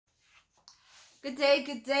Good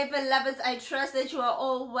day, beloveds. I trust that you are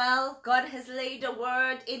all well. God has laid a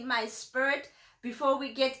word in my spirit. Before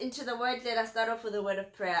we get into the word, let us start off with a word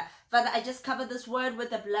of prayer. Father, I just cover this word with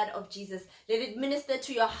the blood of Jesus. Let it minister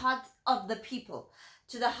to your hearts of the people,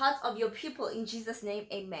 to the hearts of your people. In Jesus' name,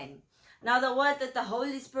 amen. Now, the word that the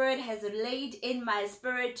Holy Spirit has laid in my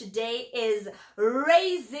spirit today is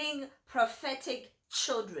raising prophetic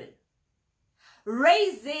children.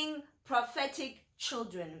 Raising prophetic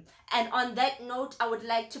children. And on that note, I would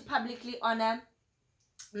like to publicly honor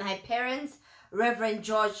my parents, Reverend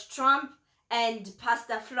George Trump and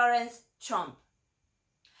Pastor Florence Trump.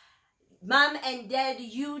 Mom and Dad,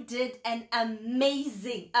 you did an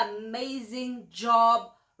amazing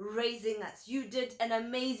job raising us. You did an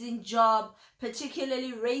amazing job,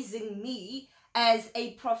 particularly raising me as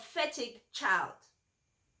a prophetic child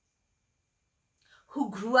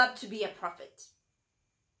who grew up to be a prophet.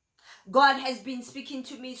 God has been speaking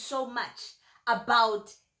to me so much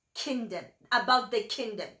about kingdom, about the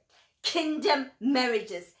kingdom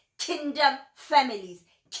marriages, kingdom families,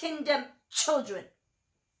 kingdom children.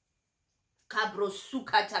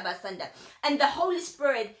 And the Holy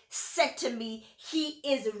Spirit said to me, He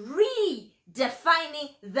is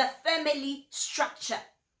redefining the family structure.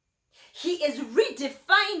 He is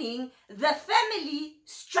redefining the family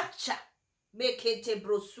structure.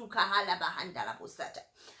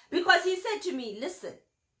 Because He said to me, listen,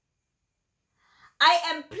 I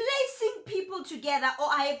am placing people together, or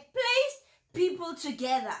I have placed people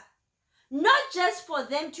together, not just for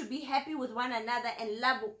them to be happy with one another and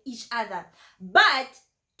love each other, but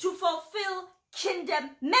to fulfill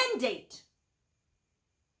kingdom mandate.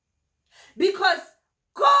 Because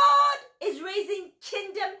God is raising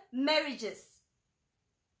kingdom marriages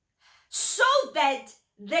so that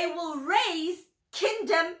they will raise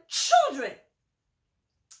kingdom children.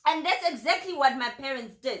 And that's exactly what my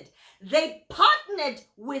parents did. They partnered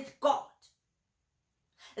with God.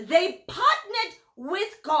 They partnered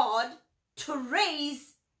with God to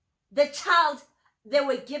raise the child they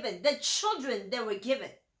were given, the children they were given.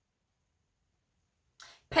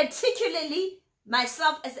 Particularly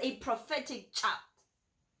myself as a prophetic child.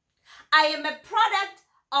 I am a product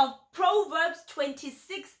of Proverbs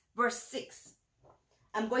 26 verse 6.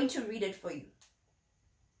 I'm going to read it for you.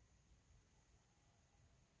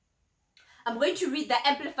 I'm going to read the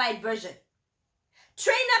Amplified Version.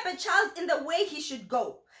 Train up a child in the way he should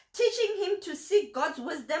go, teaching him to seek God's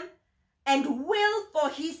wisdom and will for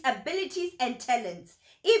his abilities and talents.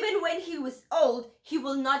 Even when he was old, he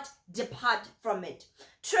will not depart from it.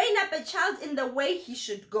 Train up a child in the way he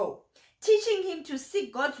should go, teaching him to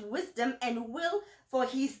seek God's wisdom and will for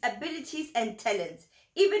his abilities and talents.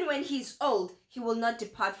 Even when he is old, he will not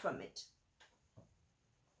depart from it.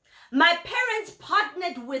 My parents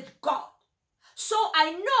partnered with God. So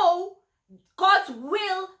I know God's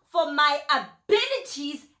will for my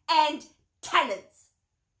abilities and talents,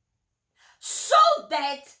 so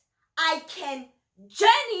that I can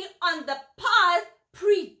journey on the path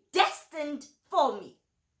predestined for me.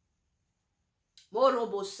 More than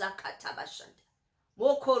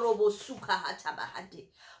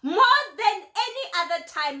any other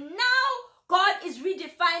time, now God is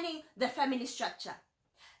redefining the family structure.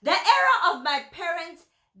 The era of my parents,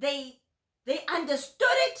 they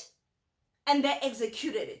understood it and they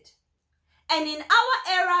executed it. And in our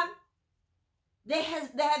era, there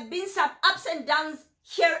have been some ups and downs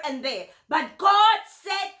here and there. But God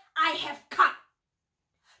said, I have come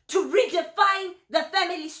to redefine the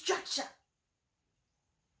family structure.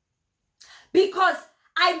 Because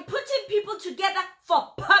I'm putting people together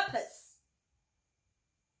for purpose.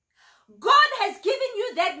 God has given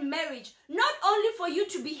you that marriage not only for you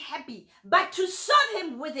to be happy, but to serve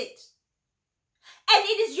Him with it. And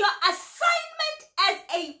it is your assignment as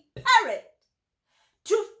a parent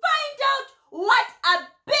to find out what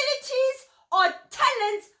abilities or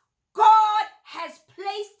talents God has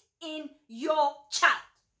placed in your child,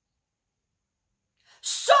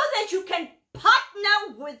 so that you can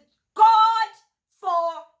partner with God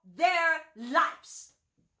for their lives.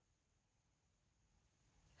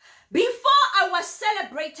 Before I was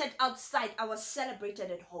celebrated outside, I was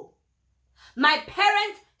celebrated at home. My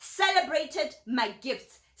parents celebrated my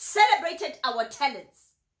gifts, celebrated our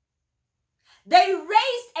talents. They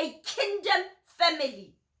raised a kingdom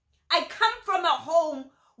family. I come from a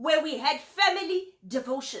home where we had family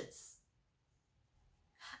devotions.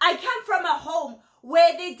 I come from a home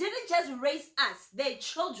where they didn't just raise us, their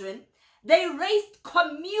children, they raised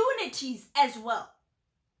communities as well.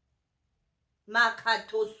 And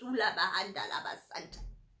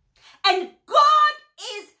God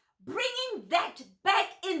is bringing that back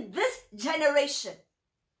in this generation.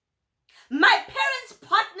 My parents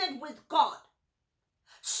partnered with God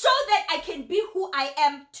so that I can be who I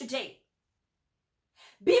am today.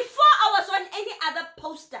 Before I was on any other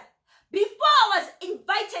poster, before I was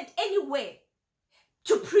invited anywhere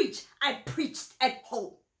to preach, I preached at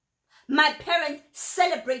home. My parents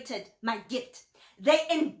celebrated my gift. They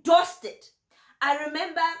endorsed it. I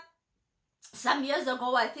remember some years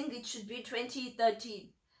ago, I think it should be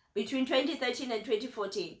 2013, between 2013 and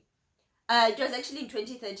 2014. It was actually in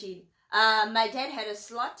 2013. My dad had a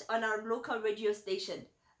slot on our local radio station,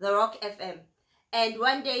 The Rock FM. And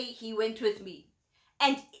one day he went with me.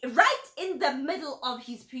 And right in the middle of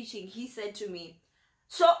his preaching, he said to me,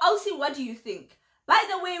 "So, Elsie, what do you think?" By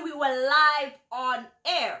the way, we were live on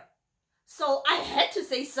air. So I had to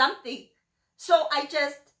say something. So I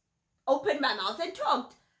just opened my mouth and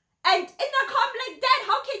talked. And in the comment, like, "Dad,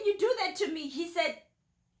 how can you do that to me?" He said,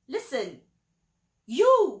 "Listen,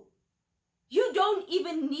 you don't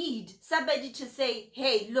even need somebody to say,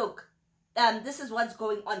 'Hey, look, this is what's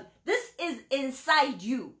going on.' This is inside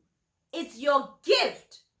you. It's your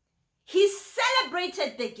gift." He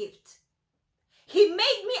celebrated the gift. He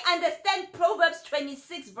made me understand Proverbs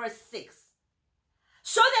 26 verse 6.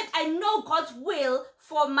 So that I know God's will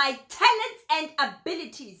for my talents and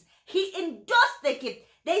abilities. He endorsed the gift.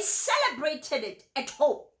 They celebrated it at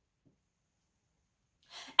home.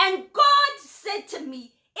 And God said to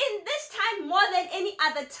me, in this time more than any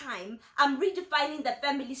other time, I'm redefining the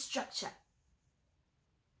family structure.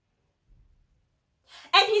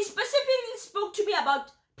 And he specifically spoke to me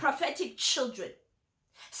about prophetic children.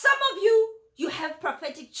 Some of you have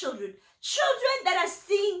prophetic children. Children that are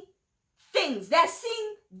seeing things. They're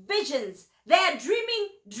seeing visions. They are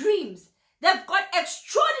dreaming dreams. They've got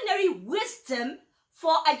extraordinary wisdom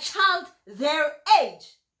for a child their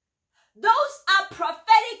age. Those are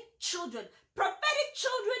prophetic children. Prophetic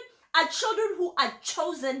children are children who are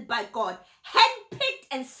chosen by God, handpicked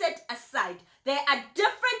and set aside. They are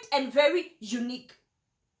different and very unique.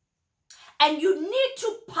 And you need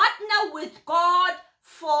to partner with God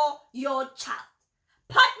for your child.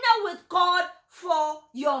 Partner with God for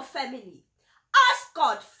your family. Ask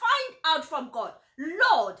God, find out from God,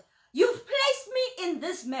 "Lord, you've placed me in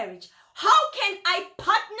this marriage. How can I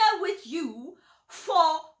partner with you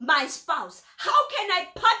for my spouse? How can I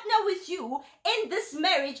partner with you in this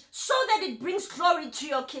marriage so that it brings glory to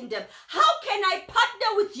your kingdom? How can I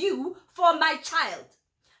partner with you for my child?"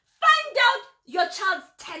 Find out your child's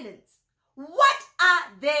talents. What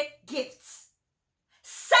are their gifts?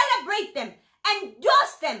 Celebrate them,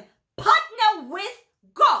 endorse them, partner with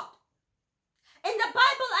God. In the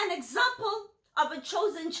Bible, an example of a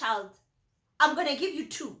chosen child, I'm going to give you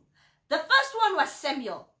two. The first one was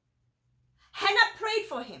Samuel. Hannah prayed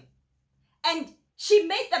for him, and she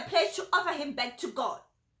made the pledge to offer him back to God.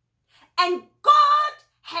 And God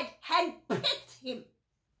had handpicked him,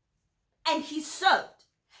 and he served.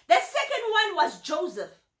 The second one was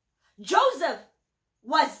Joseph. Joseph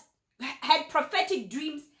had prophetic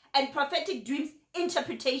dreams and prophetic dreams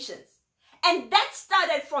interpretations. And that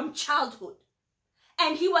started from childhood.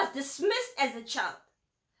 And he was dismissed as a child.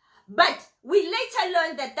 But we later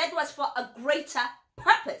learned that that was for a greater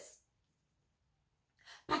purpose.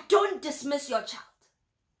 But don't dismiss your child.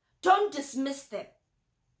 Don't dismiss them.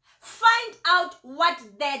 Find out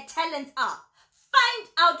what their talents are. Find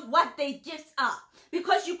out what their gifts are.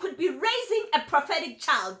 Because you could be raising a prophetic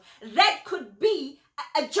child that could be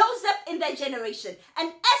a Joseph in their generation, an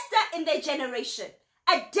Esther in their generation,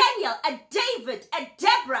 a Daniel, a David, a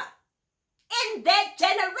Deborah in their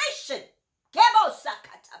generation.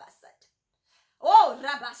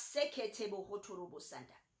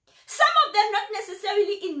 Some of them not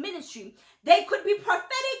necessarily in ministry. They could be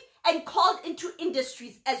prophetic and called into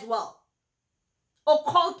industries as well, or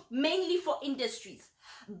called mainly for industries.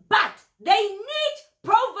 But they need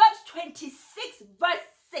Proverbs 26 verse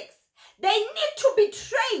 6. They need to be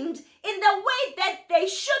trained in the way that they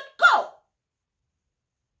should go.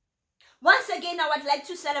 Once again, I would like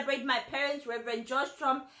to celebrate my parents, Reverend George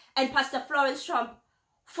Trump and Pastor Florence Trump,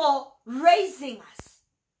 for raising us,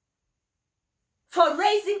 for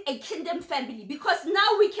raising a kingdom family, because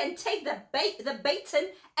now we can take the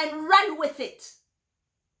baton and run with it.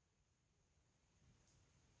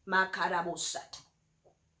 Makarabosat.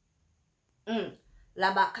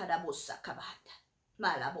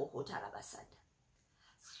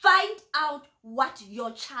 Find out what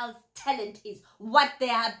your child's talent is, what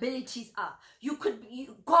their abilities are.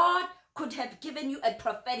 God could have given you a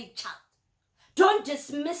prophetic child. Don't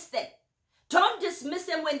dismiss them. Don't dismiss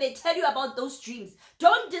them when they tell you about those dreams.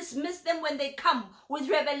 Don't dismiss them when they come with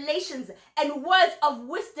revelations and words of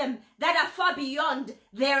wisdom that are far beyond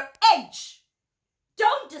their age.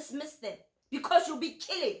 Don't dismiss them, because you'll be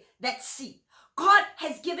killing that seed. God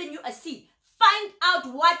has given you a seed. Find out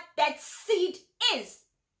what that seed is.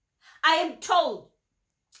 I am told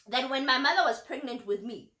that when my mother was pregnant with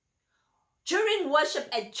me, during worship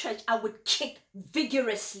at church, I would kick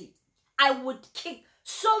vigorously. I would kick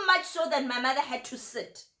so much so that my mother had to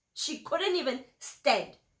sit. She couldn't even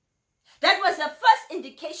stand. That was the first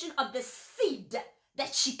indication of the seed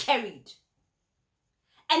that she carried.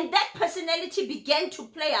 And that personality began to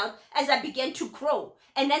play out as I began to grow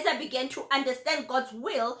and as I began to understand God's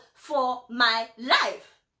will for my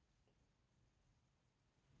life.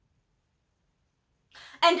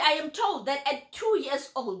 And I am told that at 2 years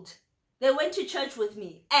old, they went to church with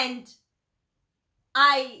me and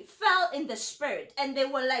I fell in the spirit and they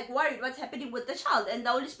were like worried what's happening with the child. And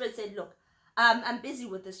the Holy Spirit said, look, I'm busy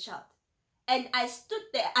with this child. And I stood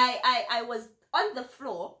there. I was on the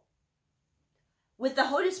floor with the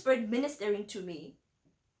Holy Spirit ministering to me.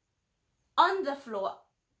 On the floor.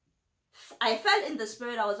 I fell in the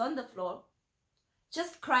spirit. I was on the floor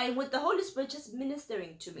just crying with the Holy Spirit just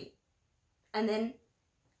ministering to me. And then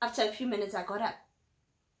after a few minutes, I got up.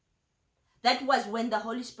 That was when the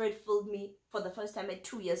Holy Spirit filled me for the first time at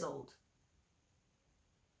 2 years old.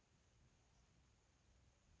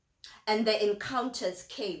 And the encounters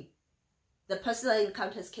came. The personal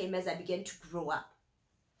encounters came as I began to grow up.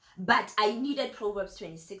 But I needed Proverbs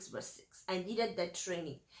 26 verse 6. I needed that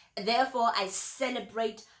training. Therefore, I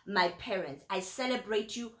celebrate my parents. I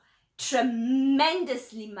celebrate you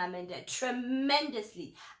tremendously, Mom and Dad.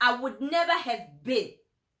 Tremendously. I would never have been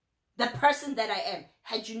the person that I am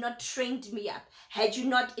had you not trained me up, had you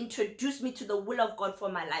not introduced me to the will of God for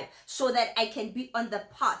my life, so that I can be on the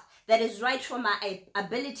path that is right for my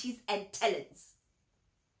abilities and talents.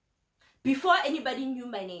 Before anybody knew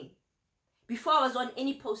my name, before I was on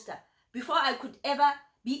any poster, before I could ever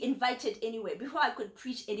be invited anywhere, before I could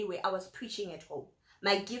preach anywhere, I was preaching at home.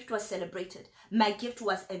 My gift was celebrated. My gift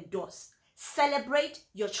was endorsed. Celebrate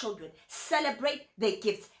your children. Celebrate their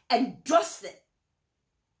gifts. Endorse them.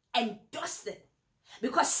 Endorse them.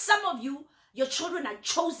 Because some of you, your children are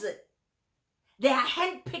chosen. They are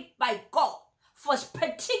handpicked by God for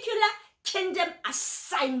particular kingdom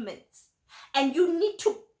assignments. And you need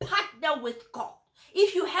to partner with God.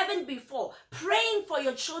 If you haven't before, praying for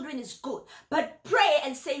your children is good. But pray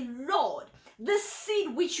and say, Lord, this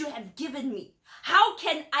seed which you have given me, how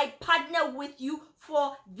can I partner with you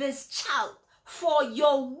for this child? For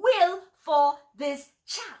your will for this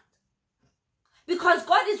child. Because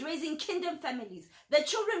God is raising kingdom families. The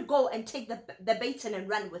children go and take the baton and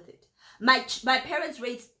run with it. My parents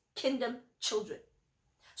raised kingdom children.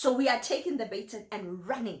 So we are taking the baton and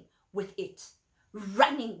running with it.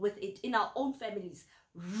 Running with it in our own families.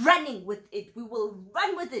 Running with it. We will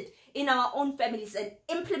run with it in our own families and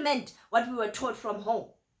implement what we were taught from home.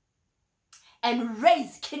 And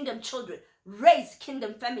raise kingdom children. Raise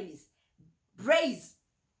kingdom families. Raise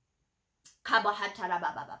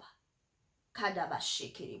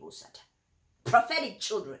prophetic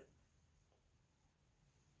children.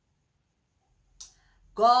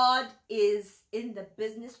 God is in the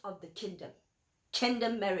business of the kingdom.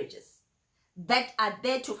 Kingdom marriages that are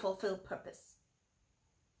there to fulfill purpose.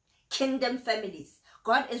 Kingdom families.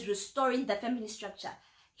 God is restoring the family structure.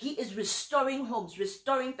 He is restoring homes,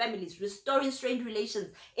 restoring families, restoring strained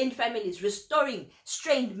relations in families, restoring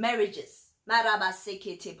strained marriages.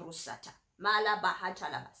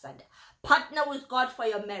 Partner with God for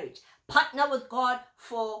your marriage. Partner with God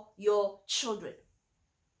for your children.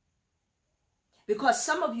 Because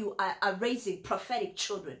some of you are raising prophetic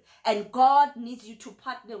children. And God needs you to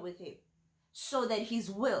partner with Him so that His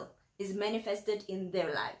will is manifested in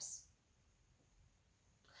their lives.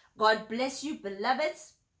 God bless you,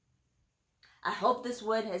 beloveds. I hope this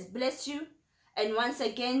word has blessed you. And once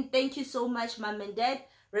again, thank you so much, Mom and Dad,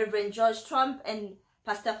 Reverend George Trump and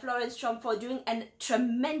Pastor Florence Trump, for doing a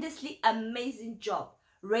tremendously amazing job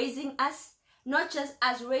raising us, not just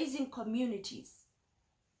as raising communities.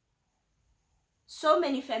 So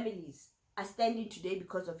many families are standing today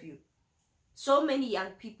because of you. So many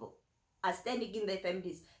young people are standing in their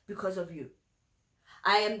families because of you.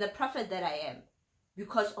 I am the prophet that I am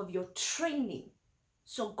because of your training.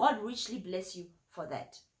 So God richly bless you for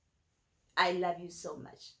that. I love you so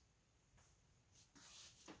much.